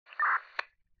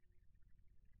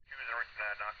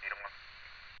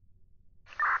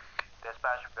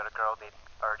need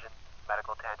urgent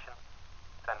medical attention.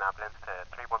 Send an ambulance to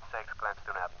 316 Glen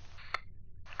Johnathan.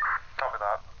 Copy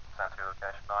that. Send to your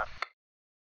location now.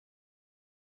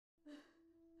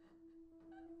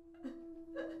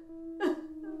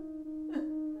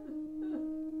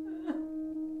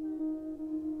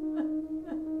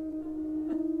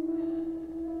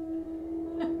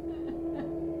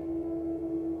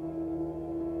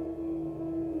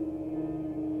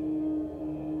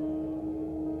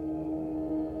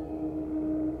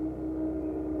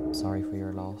 Sorry for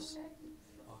your loss.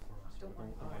 Don't worry,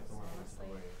 honestly,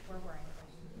 we're worrying about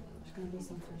you. There's going to be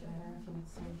something better if you need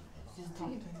to just talk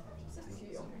to him.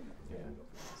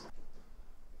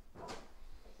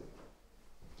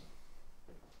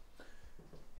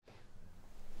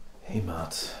 Hey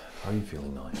Matt, how are you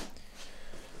feeling now?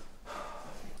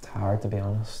 It's hard, to be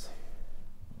honest.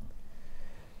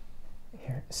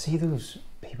 Here, see those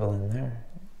people in there?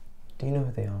 Do you know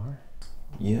who they are?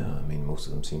 Yeah, I mean most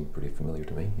of them seem pretty familiar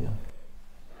to me, yeah.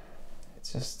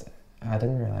 It's just, I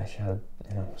didn't realise you had,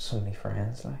 so many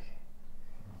friends, like.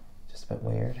 Just a bit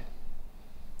weird.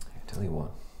 I tell you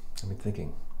what, I've been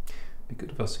thinking, it'd be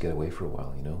good for us to get away for a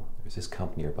while, you know? There's this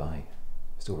camp nearby,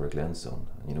 just over at Glenstone,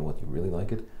 and you know what, you really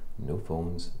like it? No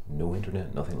phones, no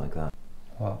internet, nothing like that.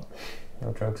 Well,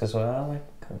 no drugs as well,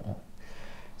 like, come on.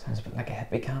 Sounds a bit like a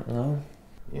hippie camp, no?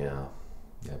 Yeah,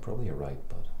 probably you're right,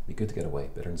 but it'd be good to get away,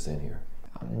 better than staying here.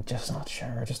 I'm just not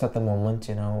sure, just at the moment,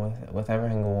 with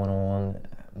everything going on,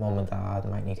 Mum and Dad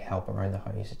might need help around the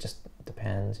house, it just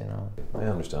depends, I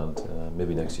understand,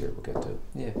 maybe next year we'll get to it.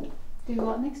 Yeah. Do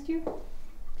what next year?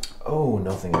 Oh,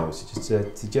 nothing, I was just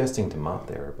suggesting to Matt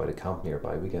there about a camp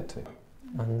nearby we get to.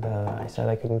 And I said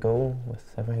I couldn't go with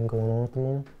everything going on at the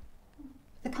moment.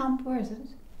 The camp, where is it?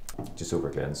 Just over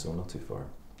at Glenstone, not too far.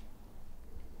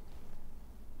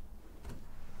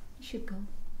 You should go.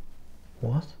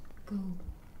 What? Go.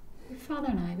 Your father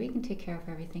and I, we can take care of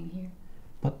everything here.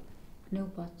 But? No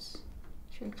buts.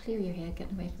 Sure, clear your head,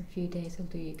 getting away for a few days will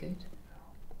do you good.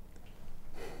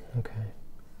 Okay.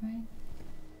 Right?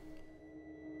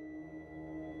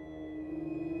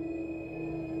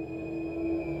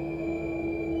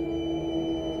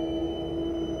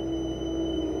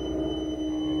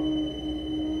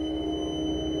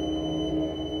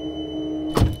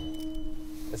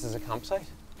 This is a campsite?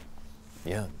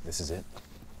 Yeah, this is it.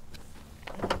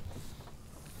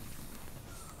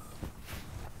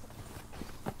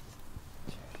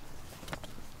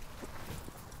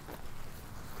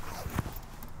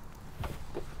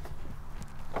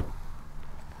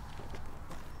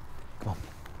 Come on,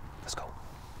 let's go.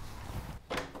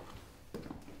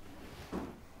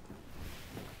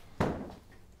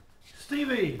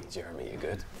 Stevie! Jeremy, you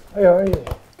good? How are you?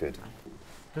 Good.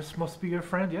 This must be your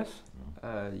friend, yes?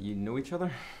 You know each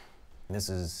other? This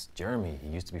is Jeremy. He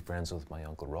used to be friends with my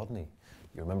Uncle Rodney.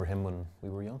 You remember him when we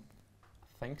were young?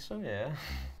 I think so, yeah.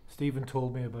 Stephen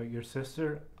told me about your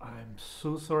sister. I'm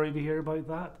so sorry to hear about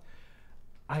that.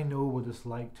 I know what it's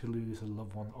like to lose a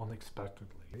loved one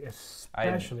unexpectedly,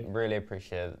 especially... I'd really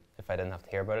appreciate it if I didn't have to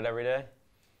hear about it every day.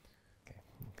 Okay,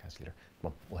 catch you later.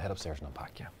 Come on, we'll head upstairs and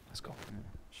unpack, yeah? Let's go.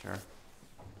 Sure.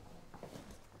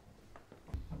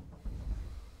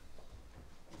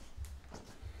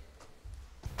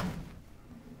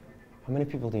 How many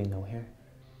people do you know here?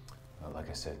 Like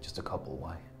I said, just a couple.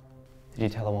 Why? Did you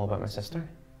tell them all about my sister?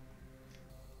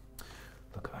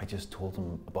 Look, I just told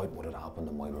them about what had happened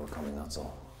and why we were coming, that's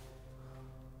all.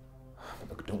 But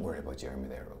look, don't worry about Jeremy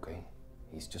there, okay?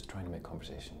 He's just trying to make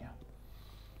conversation, yeah?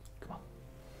 Come on.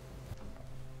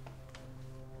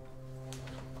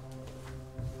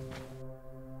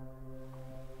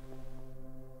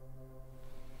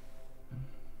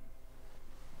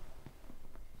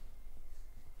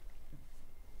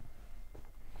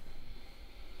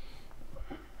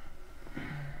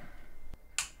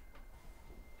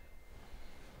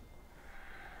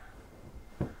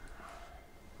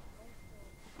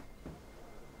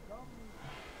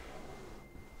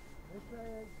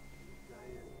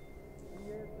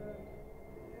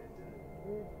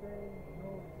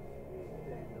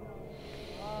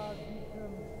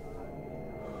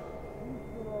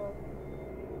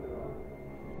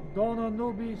 Dona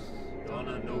nobis,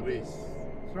 Dona nobis,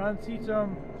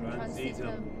 transitum,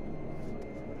 transitum.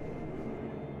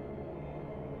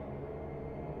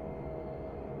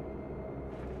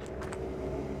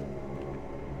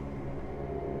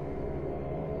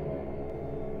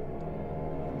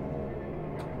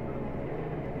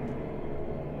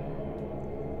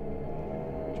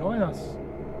 join us.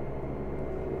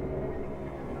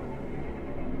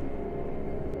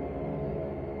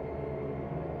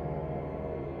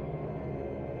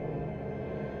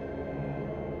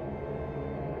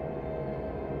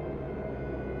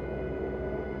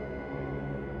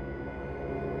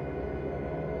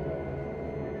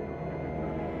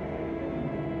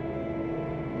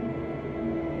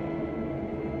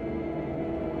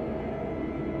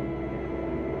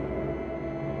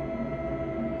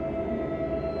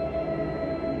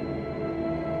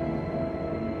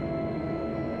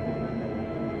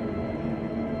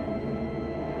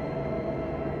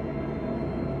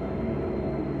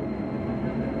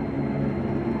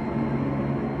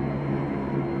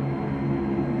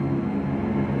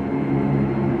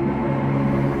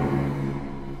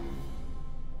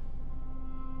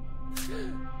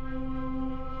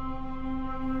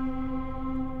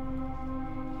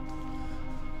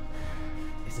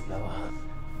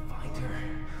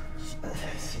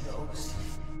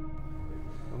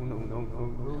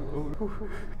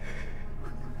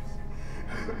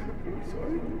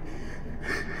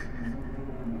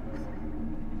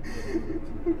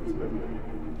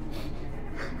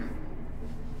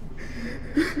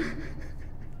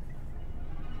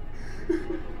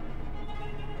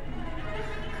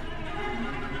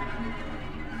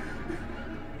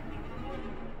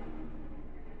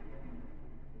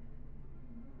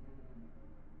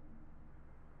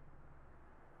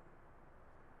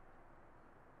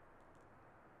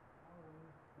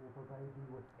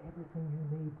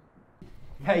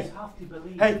 Hey! You have to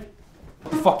believe. Hey!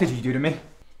 What the fuck did you do to me?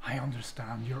 I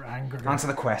understand your anger. Answer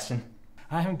the question.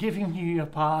 I am giving you a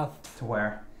path. To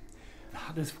where?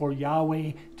 That is for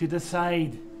Yahweh to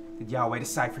decide. Did Yahweh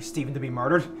decide for Stephen to be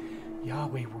murdered?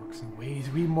 Yahweh works in ways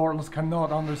we mortals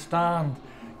cannot understand.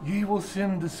 You will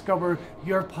soon discover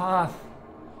your path,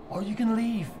 or you can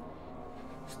leave.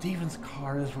 Stephen's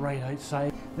car is right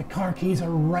outside. The car keys are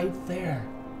right there.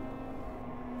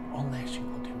 Unless you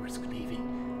want to risk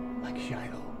leaving, like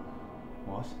Shiloh.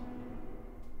 What?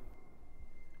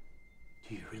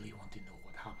 Do you really want to know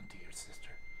what happened to your sister?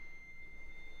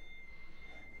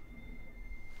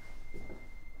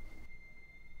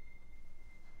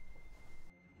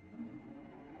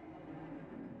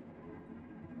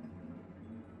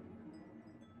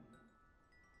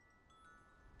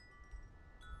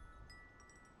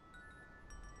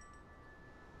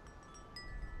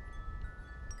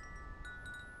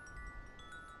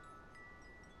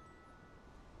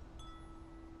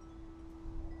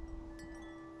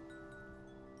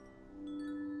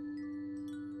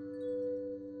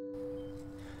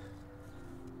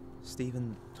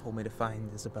 Stephen told me to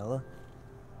find Isabella.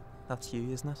 That's you,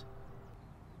 isn't it?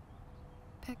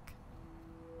 Pick.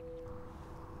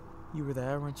 You were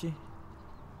there, weren't you?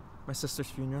 My sister's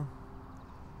funeral.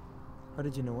 How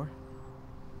did you know her?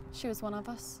 She was one of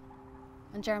us,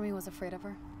 and Jeremy was afraid of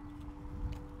her.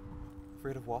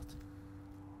 Afraid of what?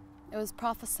 It was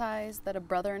prophesied that a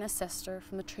brother and a sister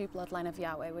from the true bloodline of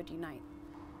Yahweh would unite.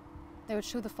 They would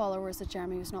show the followers that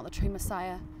Jeremy was not the true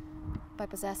Messiah. By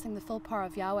possessing the full power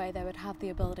of Yahweh, they would have the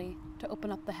ability to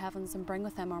open up the heavens and bring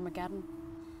with them Armageddon.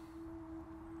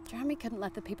 Jeremy couldn't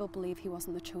let the people believe he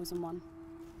wasn't the chosen one.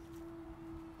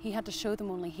 He had to show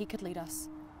them only he could lead us,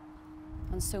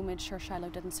 and so made sure Shiloh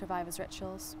didn't survive his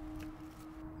rituals.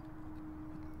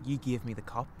 You gave me the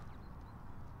cup.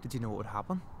 Did you know what would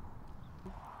happen?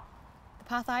 The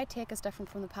path I take is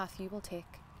different from the path you will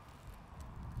take.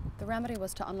 The remedy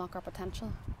was to unlock our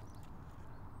potential.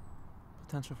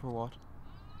 Potential for what?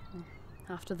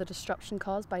 After the disruption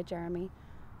caused by Jeremy,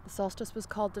 the Solstice was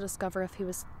called to discover if he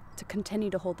was to continue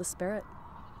to hold the spirit.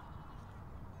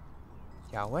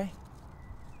 Yahweh?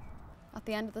 At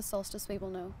the end of the Solstice, we will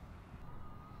know.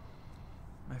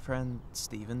 My friend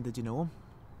Stephen, did you know him?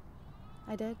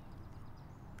 I did,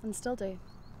 and still do.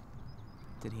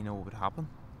 Did he know what would happen?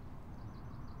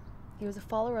 He was a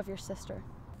follower of your sister.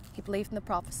 He believed in the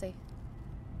prophecy.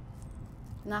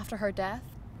 And after her death,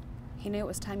 he knew it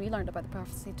was time you learned about the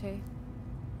prophecy too.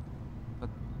 But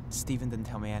Stephen didn't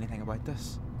tell me anything about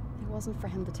this. It wasn't for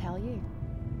him to tell you.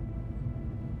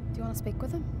 Do you want to speak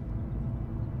with him?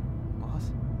 What?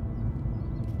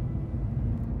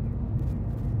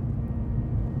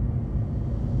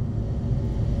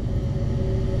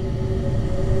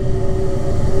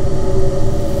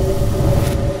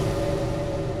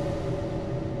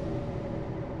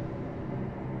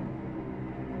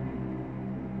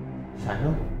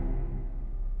 Shiloh?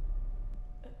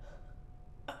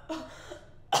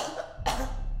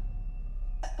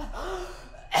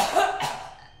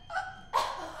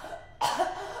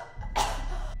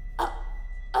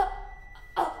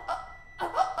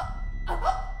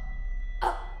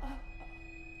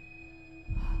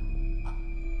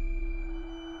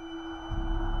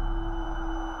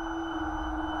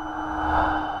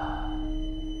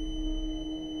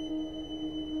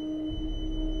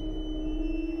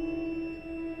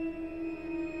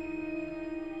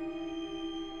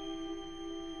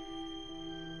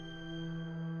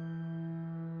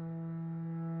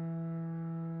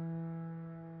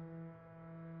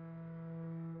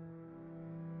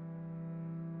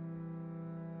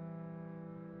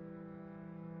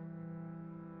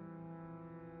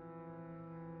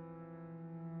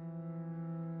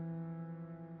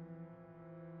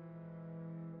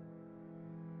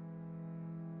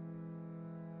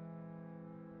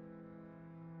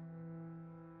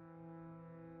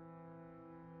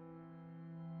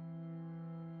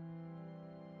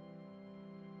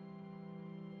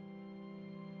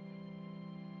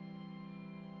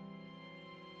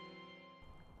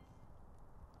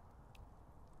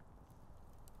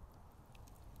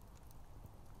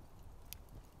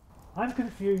 I'm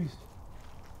confused.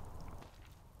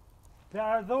 There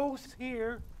are those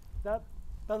here that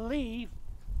believe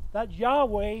that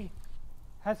Yahweh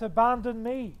has abandoned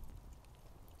me,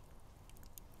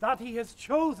 that he has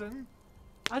chosen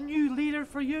a new leader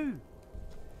for you.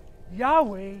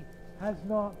 Yahweh has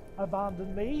not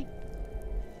abandoned me.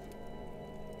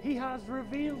 He has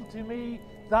revealed to me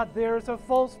that there is a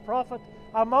false prophet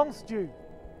amongst you,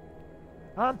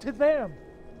 and to them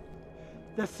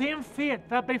the same fate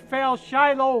that befell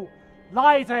Shiloh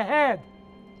lies ahead.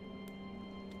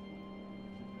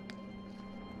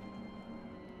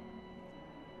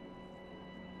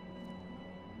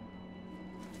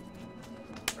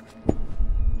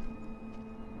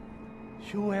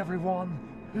 Show everyone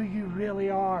who you really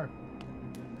are.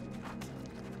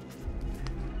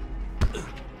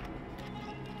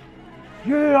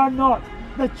 You are not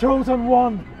the chosen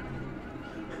one.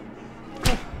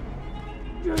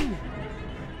 You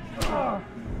are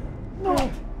not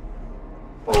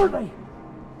worthy.